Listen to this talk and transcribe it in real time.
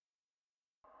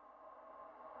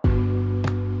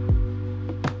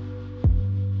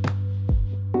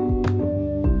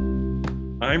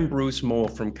I'm Bruce Moll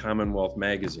from CommonWealth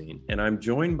Magazine, and I'm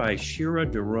joined by Shira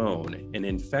Daron, an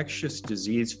infectious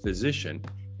disease physician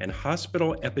and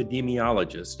hospital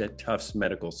epidemiologist at Tufts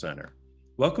Medical Center.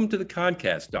 Welcome to the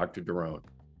podcast, Dr. Daron.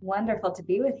 Wonderful to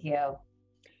be with you.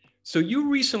 So you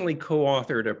recently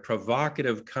co-authored a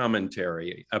provocative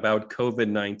commentary about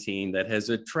COVID-19 that has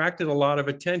attracted a lot of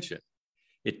attention.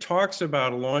 It talks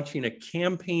about launching a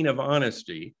campaign of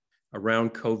honesty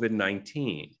around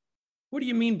COVID-19. What do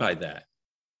you mean by that?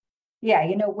 Yeah,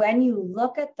 when you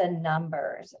look at the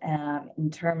numbers in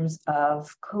terms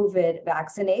of COVID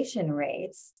vaccination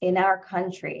rates in our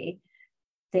country,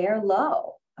 they're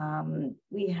low.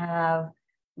 We have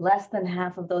less than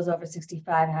half of those over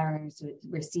 65 having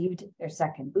received their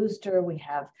second booster. We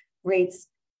have rates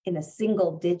in the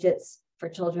single digits for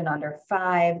children under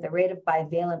 5. The rate of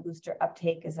bivalent booster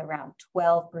uptake is around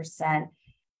 12%.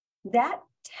 That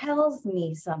tells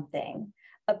me something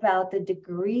about the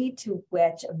degree to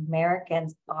which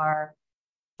Americans are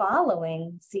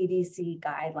following CDC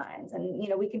guidelines. And,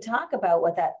 we can talk about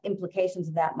what that implications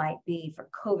of that might be for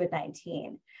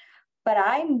COVID-19. But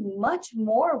I'm much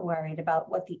more worried about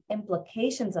what the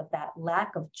implications of that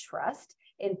lack of trust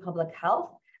in public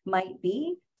health might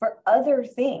be for other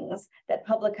things that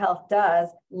public health does,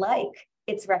 like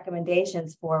its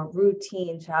recommendations for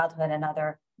routine childhood and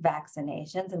other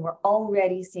vaccinations. And we're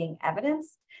already seeing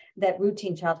evidence that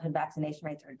routine childhood vaccination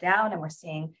rates are down, and we're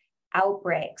seeing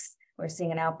outbreaks. We're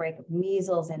seeing an outbreak of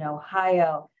measles in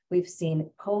Ohio. We've seen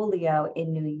polio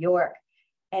in New York.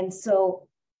 And so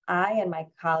I and my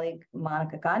colleague,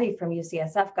 Monica Gandhi from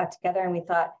UCSF, got together and we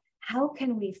thought, how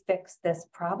can we fix this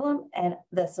problem? And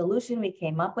the solution we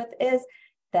came up with is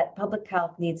that public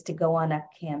health needs to go on a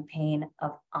campaign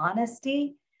of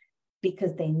honesty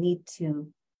because they need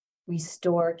to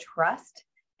restore trust.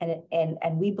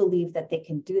 And we believe that they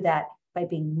can do that by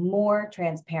being more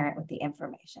transparent with the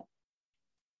information.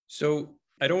 So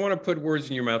I don't want to put words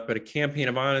in your mouth, but a campaign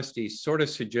of honesty sort of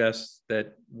suggests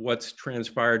that what's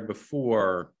transpired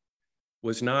before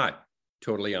was not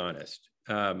totally honest.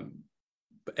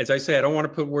 As I say, I don't want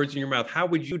to put words in your mouth. How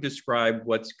would you describe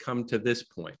what's come to this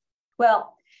point?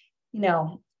 Well,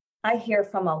 I hear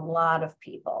from a lot of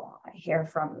people. I hear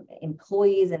from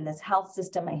employees in this health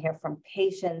system. I hear from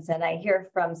patients, and I hear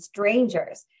from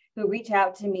strangers who reach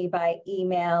out to me by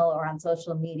email or on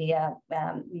social media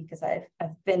because I've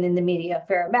been in the media a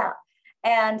fair amount.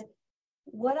 And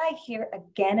what I hear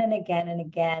again and again and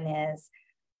again is,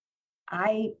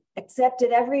 I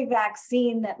accepted every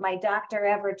vaccine that my doctor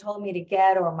ever told me to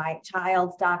get, or my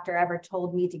child's doctor ever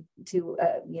told me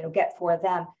to get for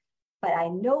them. But I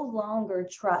no longer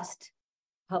trust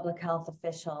public health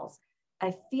officials.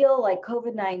 I feel like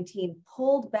COVID-19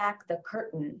 pulled back the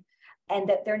curtain and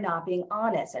that they're not being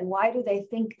honest. And why do they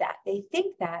think that? They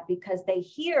think that because they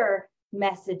hear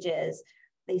messages,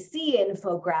 they see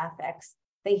infographics,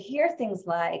 they hear things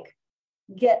like,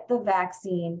 get the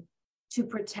vaccine to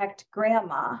protect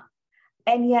grandma.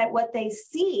 And yet what they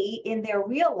see in their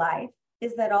real life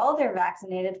is that all their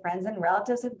vaccinated friends and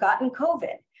relatives have gotten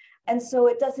COVID. And so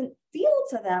it doesn't feel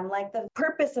to them like the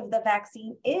purpose of the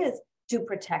vaccine is to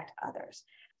protect others.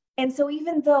 And so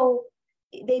even though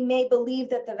they may believe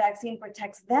that the vaccine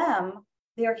protects them,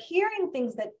 they're hearing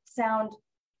things that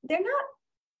they're not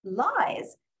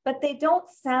lies, but they don't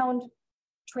sound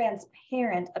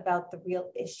transparent about the real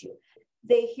issue.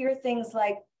 They hear things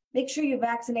like, make sure you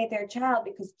vaccinate their child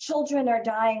because children are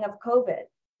dying of COVID,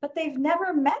 but they've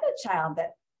never met a child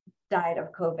that died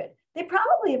of COVID. They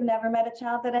probably have never met a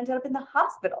child that ended up in the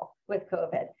hospital with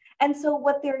COVID. And so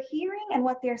what they're hearing and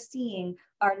what they're seeing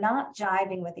are not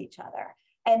jiving with each other.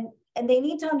 And they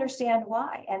need to understand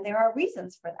why. And there are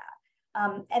reasons for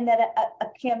that. And that a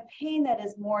campaign that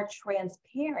is more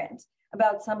transparent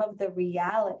about some of the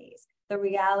realities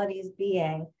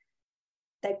being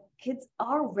that kids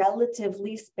are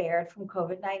relatively spared from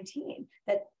COVID-19,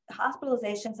 that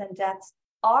hospitalizations and deaths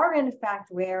are in fact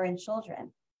rare in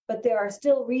children. But there are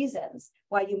still reasons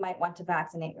why you might want to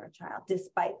vaccinate your child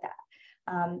despite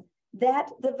that. That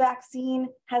the vaccine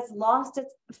has lost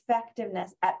its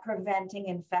effectiveness at preventing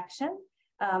infection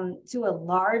to a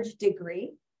large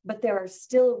degree, but there are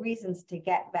still reasons to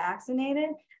get vaccinated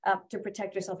to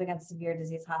protect yourself against severe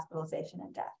disease, hospitalization,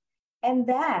 and death. And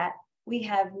that we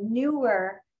have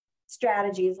newer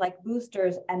strategies like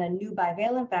boosters and a new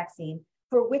bivalent vaccine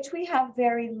for which we have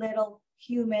very little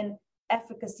human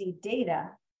efficacy data.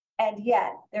 And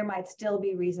yet there might still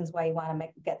be reasons why you want to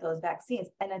get those vaccines.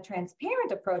 And a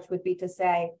transparent approach would be to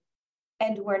say,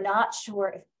 and we're not sure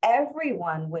if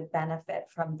everyone would benefit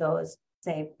from those,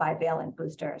 say, bivalent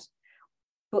boosters,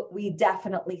 but we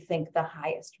definitely think the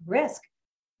highest risk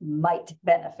might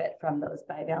benefit from those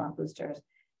bivalent boosters.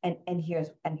 And here's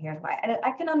why. And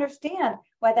I can understand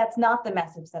why that's not the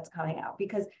message that's coming out,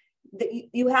 because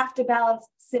you have to balance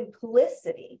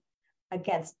simplicity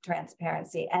against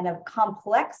transparency, and a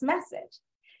complex message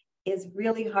is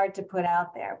really hard to put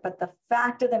out there. But the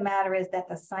fact of the matter is that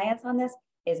the science on this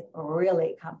is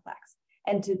really complex.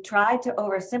 And to try to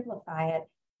oversimplify it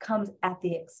comes at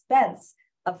the expense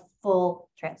of full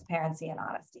transparency and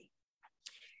honesty.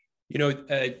 You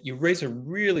know, you raise a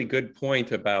really good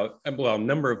point about, well, a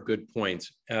number of good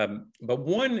points. But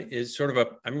one is sort of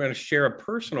I'm going to share a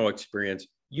personal experience.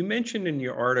 You mentioned in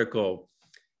your article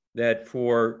that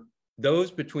for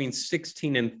those between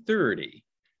 16 and 30,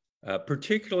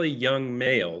 particularly young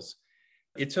males,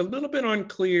 it's a little bit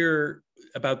unclear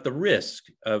about the risk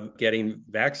of getting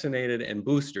vaccinated and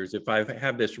boosters, if I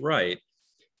have this right,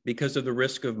 because of the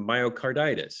risk of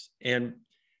myocarditis. And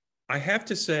I have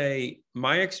to say,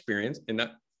 my experience, and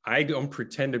I don't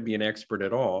pretend to be an expert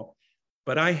at all,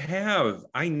 but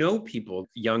I know people,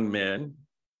 young men,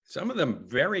 some of them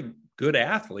very good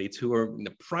athletes who are in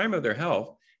the prime of their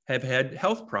health, have had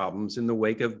health problems in the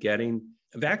wake of getting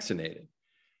vaccinated.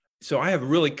 So I have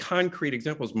really concrete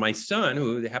examples. My son,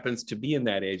 who happens to be in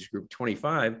that age group,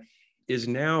 25, is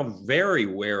now very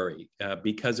wary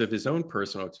because of his own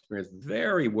personal experience,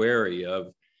 very wary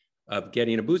of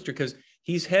getting a booster, because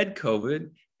he's had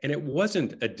COVID and it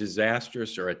wasn't a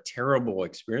disastrous or a terrible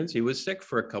experience. He was sick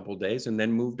for a couple of days and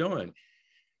then moved on.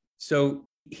 So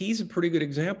he's a pretty good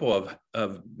example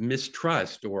of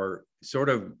mistrust or sort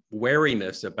of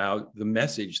wariness about the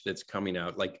message that's coming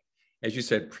out. Like, as you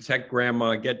said, protect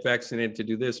grandma, get vaccinated to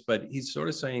do this, but he's sort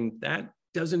of saying that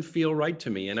doesn't feel right to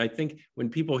me. And I think when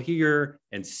people hear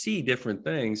and see different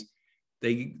things,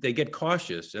 they get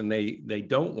cautious and they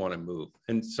don't want to move.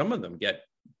 And some of them get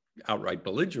outright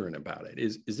belligerent about it.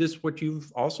 Is this what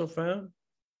you've also found?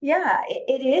 Yeah,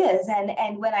 it is.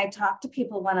 And when I talk to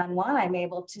people one-on-one, I'm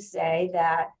able to say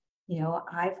that,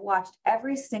 I've watched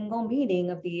every single meeting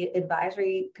of the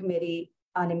advisory committee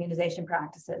on immunization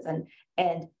practices.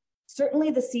 And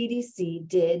certainly the CDC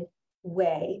did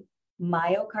weigh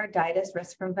myocarditis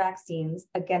risk from vaccines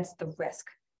against the risk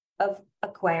of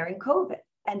acquiring COVID.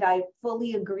 And I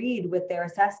fully agreed with their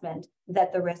assessment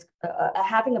that the risk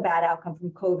having a bad outcome from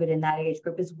COVID in that age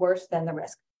group is worse than the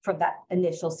risk from that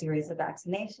initial series of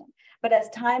vaccination. But as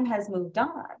time has moved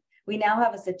on, we now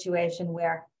have a situation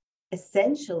where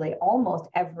essentially almost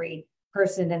every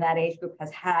person in that age group has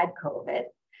had COVID.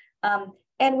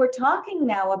 And we're talking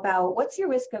now about what's your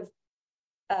risk of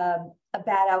a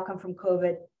bad outcome from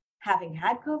COVID, having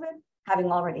had COVID,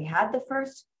 having already had the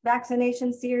first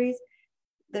vaccination series.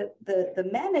 The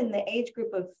men in the age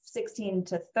group of 16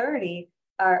 to 30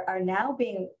 are now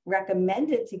being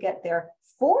recommended to get their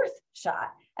fourth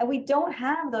shot. And we don't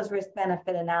have those risk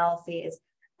benefit analyses.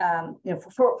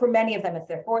 For many of them, it's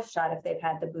their fourth shot if they've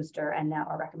had the booster and now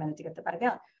are recommended to get the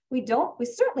bivalent. We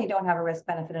certainly don't have a risk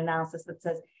benefit analysis that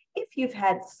says, if you've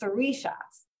had 3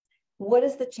 shots, what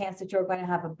is the chance that you're going to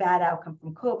have a bad outcome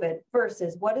from COVID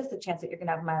versus what is the chance that you're going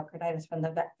to have myocarditis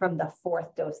from the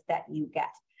fourth dose that you get?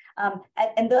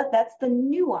 That's the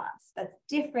nuance that's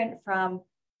different from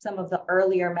some of the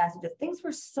earlier messages. Things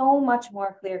were so much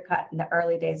more clear-cut in the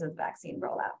early days of the vaccine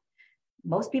rollout.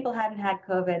 Most people hadn't had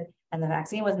COVID, and the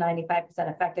vaccine was 95%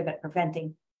 effective at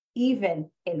preventing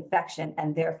even infection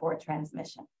and therefore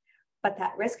transmission. But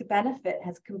that risk-benefit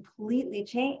has completely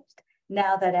changed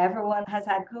now that everyone has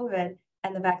had COVID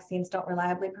and the vaccines don't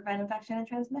reliably prevent infection and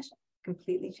transmission.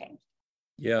 Completely changed.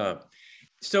 Yeah.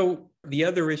 So the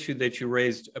other issue that you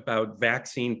raised about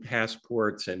vaccine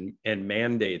passports and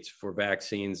mandates for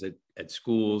vaccines at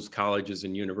schools, colleges,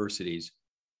 and universities.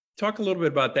 Talk a little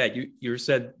bit about that. You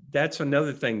said that's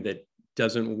another thing that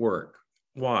doesn't work.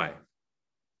 Why?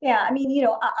 Yeah,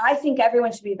 I think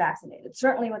everyone should be vaccinated,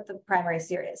 certainly with the primary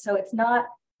series. So it's not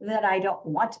that I don't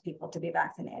want people to be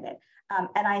vaccinated.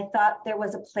 And I thought there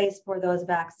was a place for those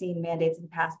vaccine mandates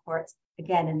and passports,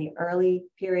 again, in the early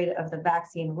period of the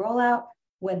vaccine rollout,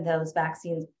 when those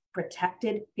vaccines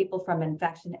protected people from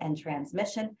infection and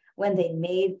transmission, when they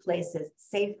made places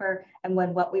safer, and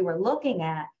when what we were looking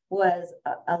at was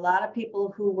a lot of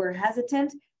people who were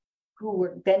hesitant, who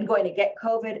were then going to get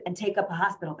COVID and take up a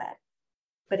hospital bed.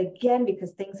 But again,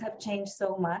 because things have changed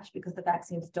so much, because the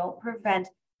vaccines don't prevent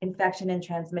infection and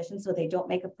transmission, so they don't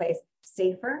make a place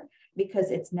safer, because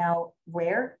it's now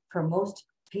rare for most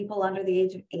people under the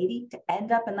age of 80 to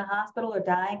end up in the hospital or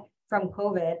dying from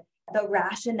COVID, the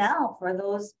rationale for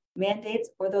those mandates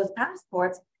or those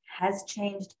passports has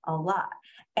changed a lot.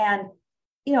 And,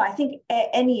 I think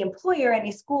any employer,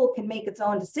 any school can make its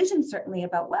own decision, certainly,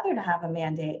 about whether to have a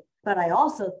mandate. But I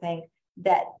also think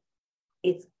that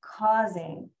it's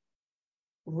causing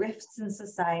rifts in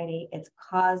society, it's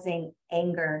causing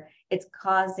anger, it's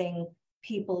causing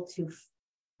people to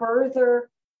further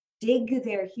dig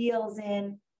their heels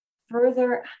in,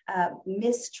 further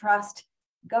mistrust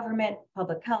government,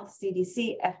 public health,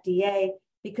 CDC, FDA,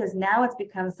 because now it's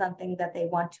become something that they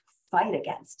want to fight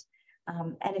against.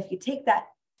 And if you take that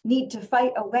need to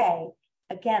fight away,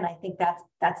 again, I think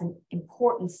that's an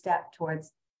important step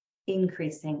towards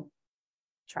increasing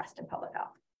trust in public health.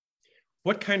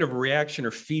 What kind of reaction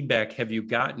or feedback have you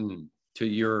gotten to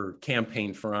your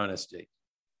campaign for honesty?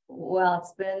 Well,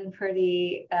 it's been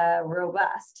pretty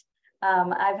robust.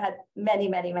 I've had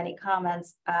many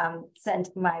comments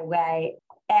sent my way,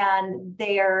 and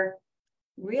they're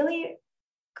really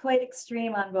quite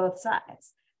extreme on both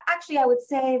sides. Actually, I would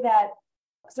say that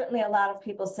certainly a lot of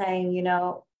people saying,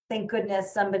 thank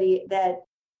goodness somebody that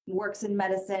works in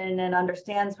medicine and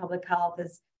understands public health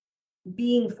is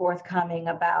being forthcoming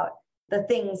about the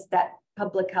things that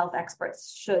public health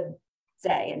experts should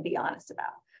say and be honest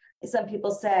about. Some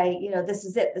people say, this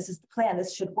is it, this is the plan,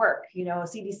 this should work,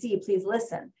 CDC, please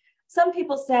listen. Some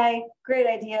people say, great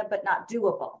idea, but not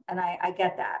doable. And I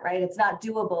get that, right? It's not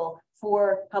doable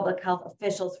for public health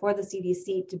officials, for the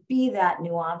CDC to be that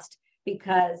nuanced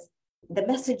because the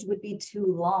message would be too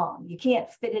long. You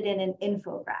can't fit it in an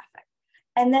infographic.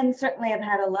 And then certainly I've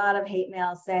had a lot of hate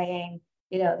mail saying,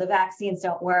 the vaccines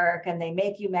don't work and they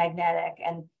make you magnetic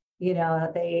and,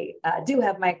 they do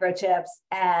have microchips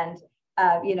and,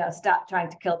 stop trying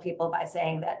to kill people by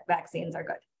saying that vaccines are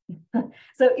good.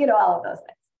 So, all of those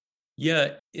things.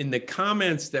 Yeah. In the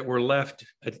comments that were left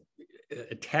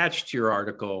attached to your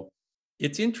article,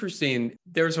 it's interesting.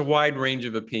 There's a wide range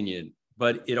of opinion,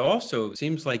 but it also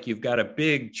seems like you've got a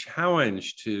big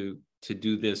challenge to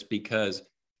do this because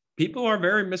people are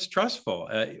very mistrustful.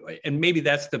 And maybe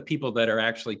that's the people that are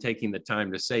actually taking the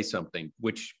time to say something,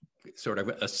 which sort of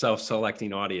a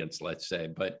self-selecting audience, let's say.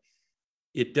 But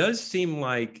it does seem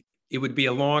like it would be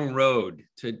a long road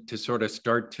to sort of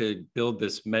start to build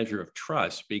this measure of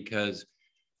trust because,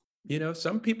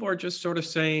 some people are just sort of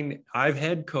saying, I've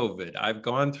had COVID, I've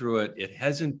gone through it. It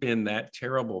hasn't been that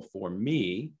terrible for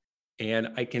me. And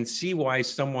I can see why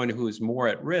someone who is more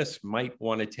at risk might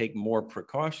want to take more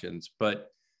precautions. But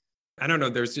I don't know,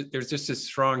 there's just this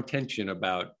strong tension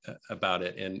about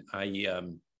it. And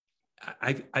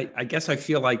I guess I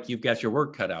feel like you've got your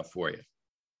work cut out for you.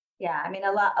 Yeah, I mean,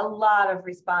 a lot of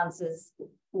responses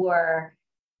were,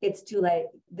 it's too late.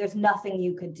 There's nothing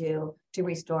you could do to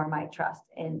restore my trust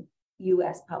in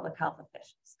U.S. public health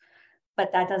officials.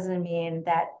 But that doesn't mean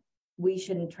that we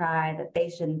shouldn't try, that they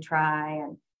shouldn't try.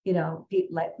 And,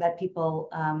 that people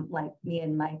like me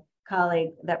and my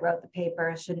colleague that wrote the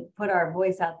paper shouldn't put our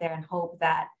voice out there and hope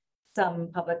that some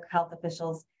public health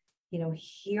officials,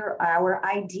 hear our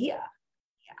idea.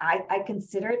 I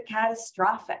consider it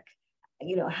catastrophic.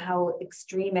 How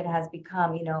extreme it has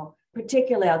become,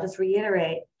 particularly, I'll just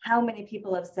reiterate how many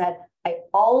people have said, I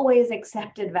always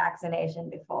accepted vaccination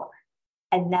before,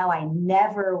 and now I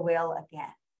never will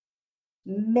again.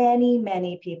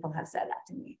 Many people have said that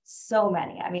to me. So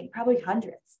many, I mean, probably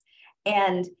hundreds.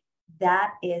 And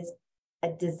that is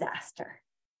a disaster.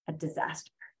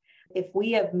 If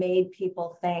we have made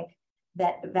people think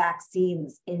that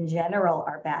vaccines in general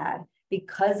are bad,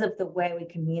 because of the way we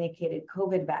communicated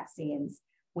COVID vaccines,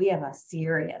 we have a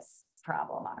serious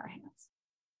problem on our hands.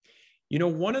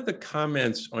 One of the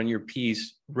comments on your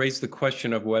piece raised the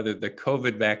question of whether the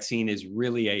COVID vaccine is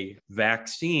really a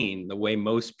vaccine, the way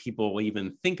most people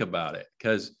even think about it.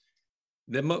 Because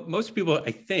most people,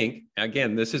 I think,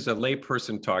 again, this is a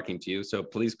layperson talking to you, so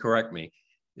please correct me,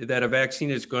 that a vaccine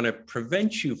is going to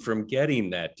prevent you from getting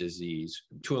that disease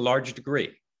to a large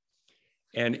degree.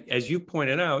 And as you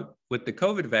pointed out, with the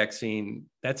COVID vaccine,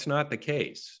 that's not the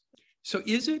case. So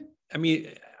is it? I mean,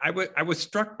 I was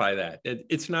struck by that.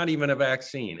 It's not even a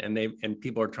vaccine, and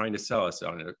people are trying to sell us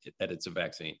on it that it's a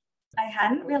vaccine. I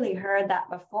hadn't really heard that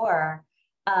before,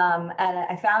 and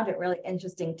I found it really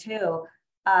interesting too.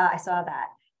 I saw that.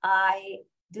 I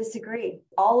disagree.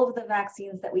 All of the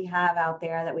vaccines that we have out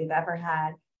there that we've ever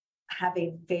had have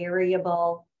a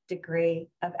variable degree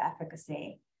of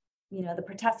efficacy. The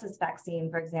pertussis vaccine,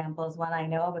 for example, is one I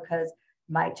know because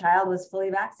my child was fully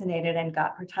vaccinated and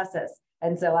got pertussis.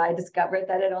 And so I discovered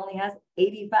that it only has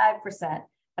 85%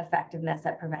 effectiveness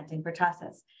at preventing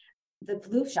pertussis. The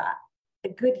flu shot, a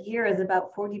good year is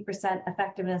about 40%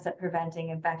 effectiveness at preventing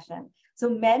infection. So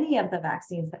many of the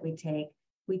vaccines that we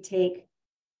take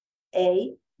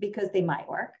A, because they might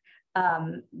work.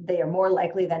 They are more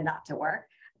likely than not to work.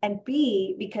 And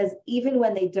B, because even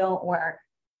when they don't work,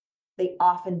 they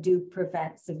often do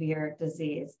prevent severe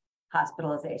disease.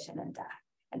 hospitalization and death.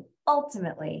 And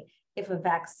ultimately, if a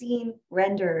vaccine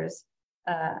renders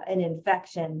an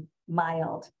infection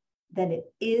mild, then it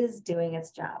is doing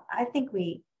its job. I think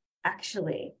we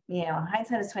actually,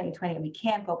 hindsight is 2020, we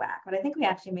can't go back, but I think we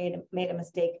actually made a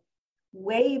mistake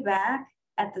way back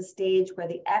at the stage where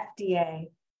the FDA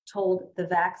told the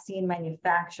vaccine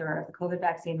manufacturer, the COVID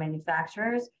vaccine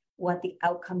manufacturers, what the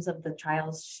outcomes of the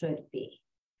trials should be.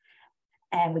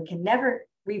 And we can never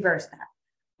reverse that.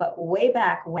 But way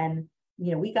back when,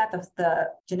 we got the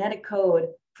genetic code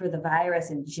for the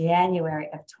virus in January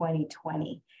of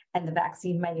 2020, and the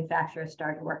vaccine manufacturers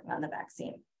started working on the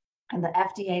vaccine. And the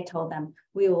FDA told them,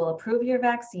 we will approve your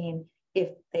vaccine if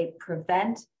they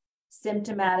prevent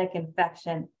symptomatic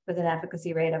infection with an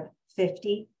efficacy rate of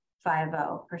 50%.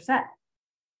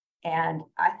 And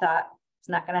I thought it's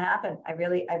not going to happen. I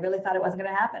really thought it wasn't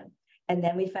going to happen. And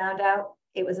then we found out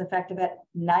it was effective at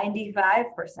 95%.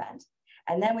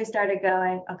 And then we started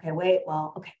going,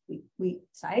 we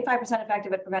 95%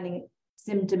 effective at preventing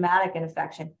symptomatic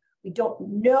infection. We don't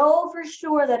know for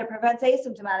sure that it prevents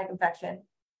asymptomatic infection.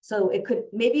 So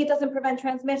maybe it doesn't prevent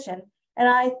transmission. And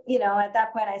I, at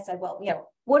that point I said,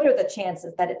 what are the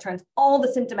chances that it turns all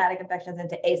the symptomatic infections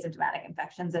into asymptomatic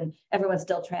infections and everyone's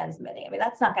still transmitting? I mean,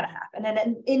 that's not going to happen.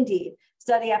 And indeed,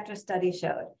 study after study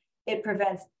showed it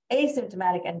prevents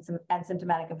asymptomatic and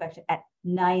symptomatic infection at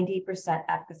 90%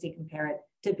 efficacy compared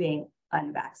to being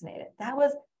unvaccinated. That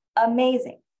was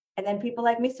amazing. And then people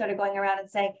like me started going around and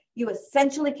saying, you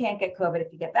essentially can't get COVID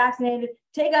if you get vaccinated,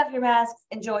 take off your masks,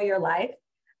 enjoy your life.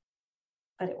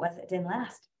 But it didn't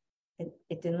last.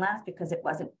 It didn't last because it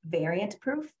wasn't variant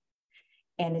proof.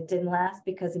 And it didn't last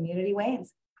because immunity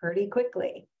wanes pretty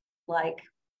quickly, like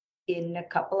in a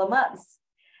couple of months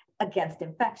against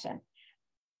infection.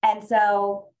 And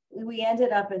so we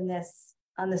ended up on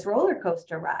this roller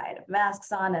coaster ride of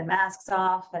masks on and masks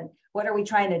off. And what are we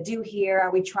trying to do here?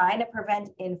 Are we trying to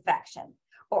prevent infection,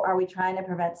 or are we trying to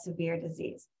prevent severe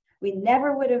disease? We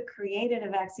never would have created a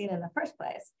vaccine in the first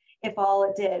place if all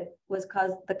it did was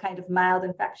cause the kind of mild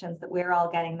infections that we're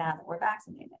all getting now that we're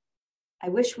vaccinated. I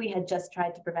wish we had just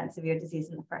tried to prevent severe disease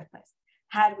in the first place.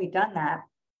 Had we done that,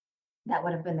 that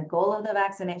would have been the goal of the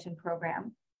vaccination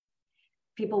program.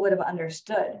 People would have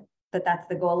understood that that's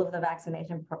the goal of the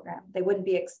vaccination program. They wouldn't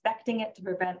be expecting it to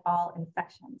prevent all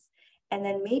infections. And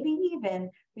then maybe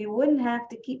even we wouldn't have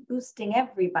to keep boosting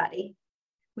everybody.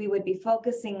 We would be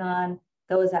focusing on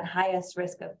those at highest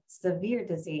risk of severe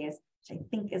disease, which I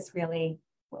think is really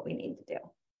what we need to do.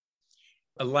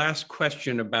 A last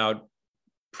question about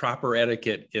proper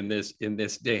etiquette in this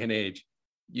day and age.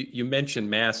 You mentioned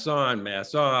masks on,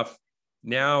 masks off.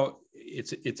 Now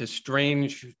it's a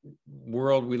strange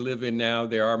world we live in now.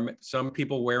 There are some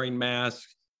people wearing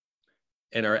masks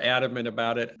and are adamant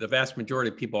about it. The vast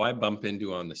majority of people I bump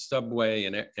into on the subway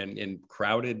and in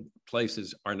crowded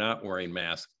places are not wearing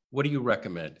masks. What do you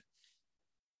recommend?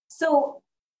 So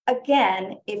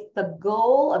again, if the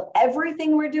goal of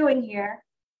everything we're doing here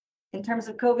in terms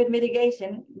of COVID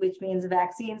mitigation, which means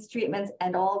vaccines, treatments,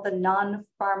 and all the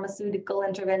non-pharmaceutical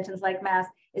interventions like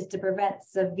masks, is to prevent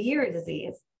severe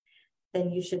disease, then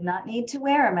you should not need to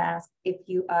wear a mask if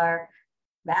you are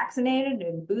vaccinated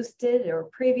and boosted or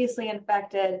previously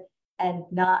infected and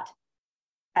not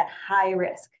at high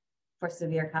risk for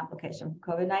severe complication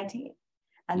from COVID-19.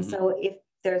 And so if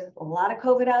there's a lot of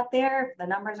COVID out there, if the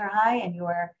numbers are high and you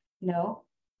are,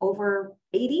 over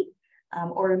 80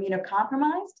 or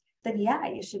immunocompromised, then yeah,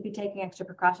 you should be taking extra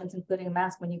precautions, including a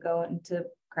mask when you go into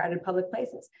crowded public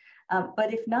places.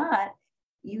 But if not,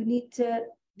 you need to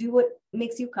do what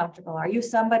makes you comfortable. Are you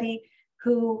somebody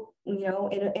who, in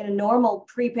a normal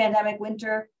pre-pandemic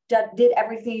winter did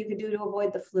everything you could do to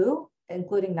avoid the flu,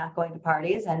 including not going to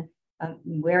parties and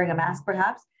wearing a mask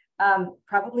perhaps?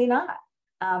 Probably not.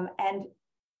 And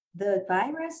the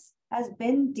virus has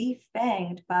been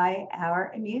defanged by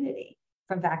our immunity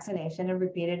from vaccination and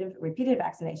repeated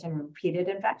vaccination, repeated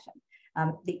infection.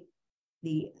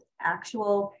 The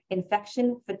actual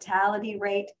infection fatality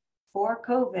rate for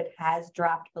COVID has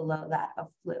dropped below that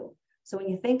of flu. So when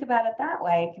you think about it that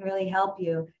way, it can really help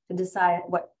you to decide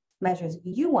what measures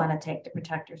you want to take to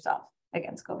protect yourself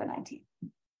against COVID-19.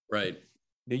 Right.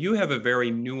 Now you have a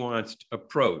very nuanced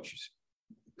approach,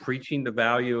 preaching the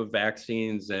value of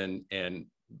vaccines and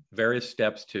various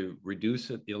steps to reduce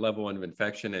the level of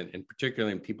infection, and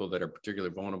particularly in people that are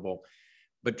particularly vulnerable,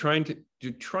 but trying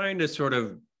to sort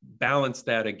of balance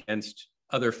that against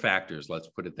other factors, let's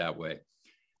put it that way.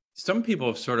 Some people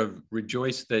have sort of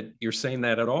rejoiced that you're saying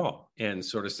that at all and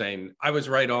sort of saying, I was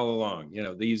right all along,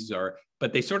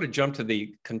 but they sort of jump to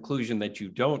the conclusion that you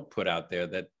don't put out there,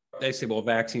 that they say, well,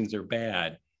 vaccines are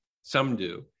bad. Some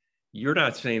do. You're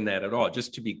not saying that at all.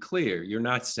 Just to be clear, you're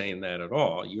not saying that at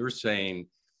all. You're saying,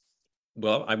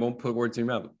 well, I won't put words in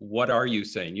your mouth. What are you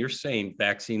saying? You're saying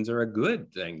vaccines are a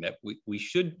good thing that we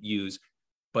should use,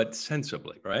 but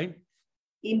sensibly, right?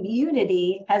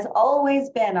 Immunity has always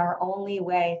been our only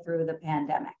way through the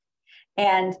pandemic.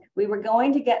 And we were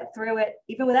going to get through it,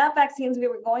 even without vaccines, we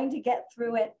were going to get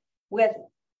through it with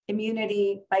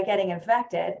immunity by getting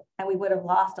infected, and we would have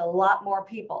lost a lot more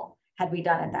people had we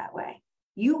done it that way.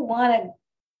 You want to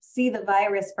see the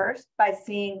virus first by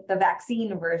seeing the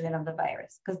vaccine version of the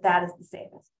virus, because that is the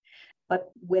safest.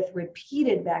 But with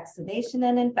repeated vaccination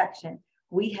and infection,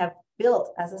 we have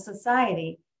built as a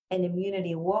society an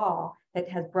immunity wall that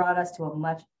has brought us to a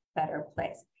much better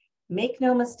place. Make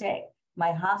no mistake,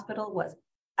 my hospital was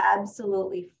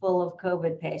absolutely full of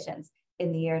COVID patients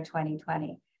in the year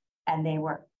 2020, and they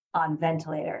were on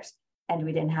ventilators, and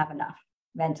we didn't have enough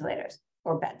ventilators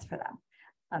or beds for them.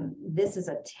 This is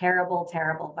a terrible,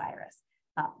 terrible virus,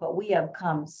 but we have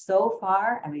come so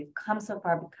far, and we've come so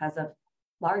far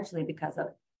largely because of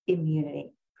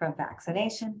immunity from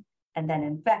vaccination and then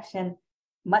infection,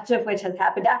 much of which has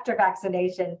happened after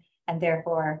vaccination and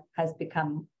therefore has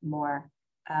become more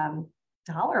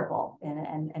tolerable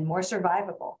and more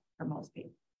survivable for most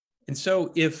people. And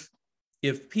so if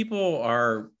people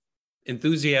are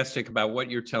enthusiastic about what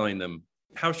you're telling them,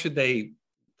 how should they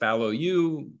follow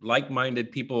you,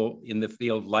 like-minded people in the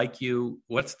field like you?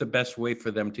 What's the best way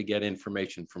for them to get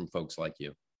information from folks like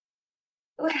you?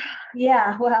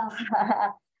 Yeah, well,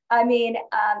 I mean,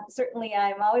 certainly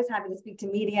I'm always happy to speak to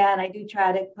media, and I do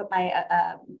try to put my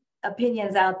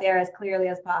opinions out there as clearly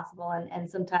as possible. And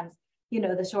sometimes,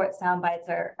 the short sound bites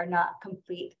are not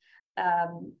complete.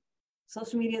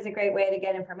 Social media is a great way to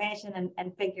get information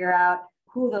and figure out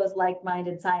who those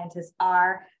like-minded scientists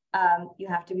are. You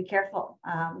have to be careful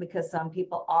because some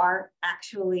people are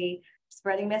actually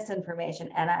spreading misinformation.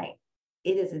 And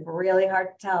it is really hard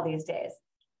to tell these days,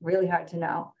 really hard to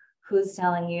know who's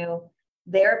telling you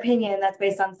their opinion that's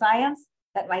based on science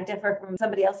that might differ from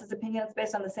somebody else's opinion that's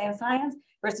based on the same science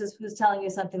versus who's telling you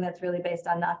something that's really based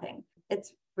on nothing.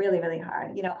 It's really, really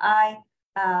hard.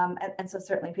 And so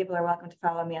certainly people are welcome to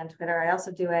follow me on Twitter. I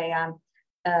also do a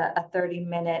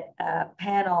 30-minute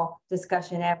panel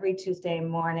discussion every Tuesday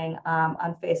morning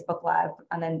on Facebook Live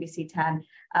on NBC 10,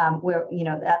 where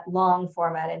that long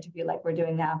format interview like we're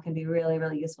doing now can be really,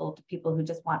 really useful to people who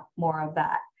just want more of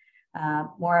that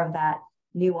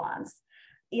nuance.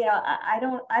 I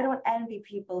don't envy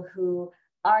people who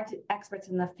aren't experts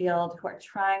in the field, who are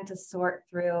trying to sort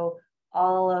through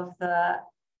all of the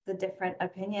different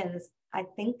opinions. I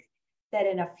think that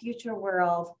in a future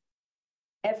world,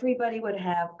 everybody would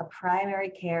have a primary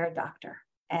care doctor.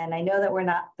 And I know that we're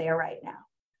not there right now,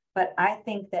 but I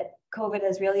think that COVID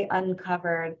has really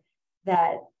uncovered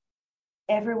that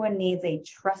everyone needs a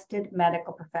trusted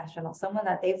medical professional, someone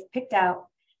that they've picked out,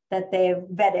 that they've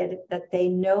vetted, that they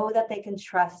know that they can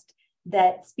trust,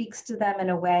 that speaks to them in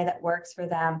a way that works for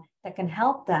them, that can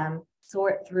help them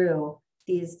sort through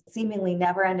these seemingly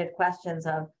never-ended questions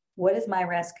of what is my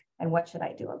risk and what should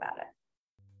I do about it?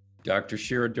 Dr.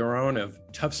 Shira Doron of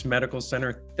Tufts Medical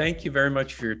Center, thank you very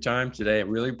much for your time today. I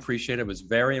really appreciate it. It was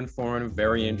very informative,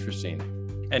 very interesting.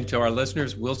 And to our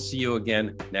listeners, we'll see you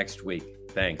again next week.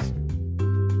 Thanks.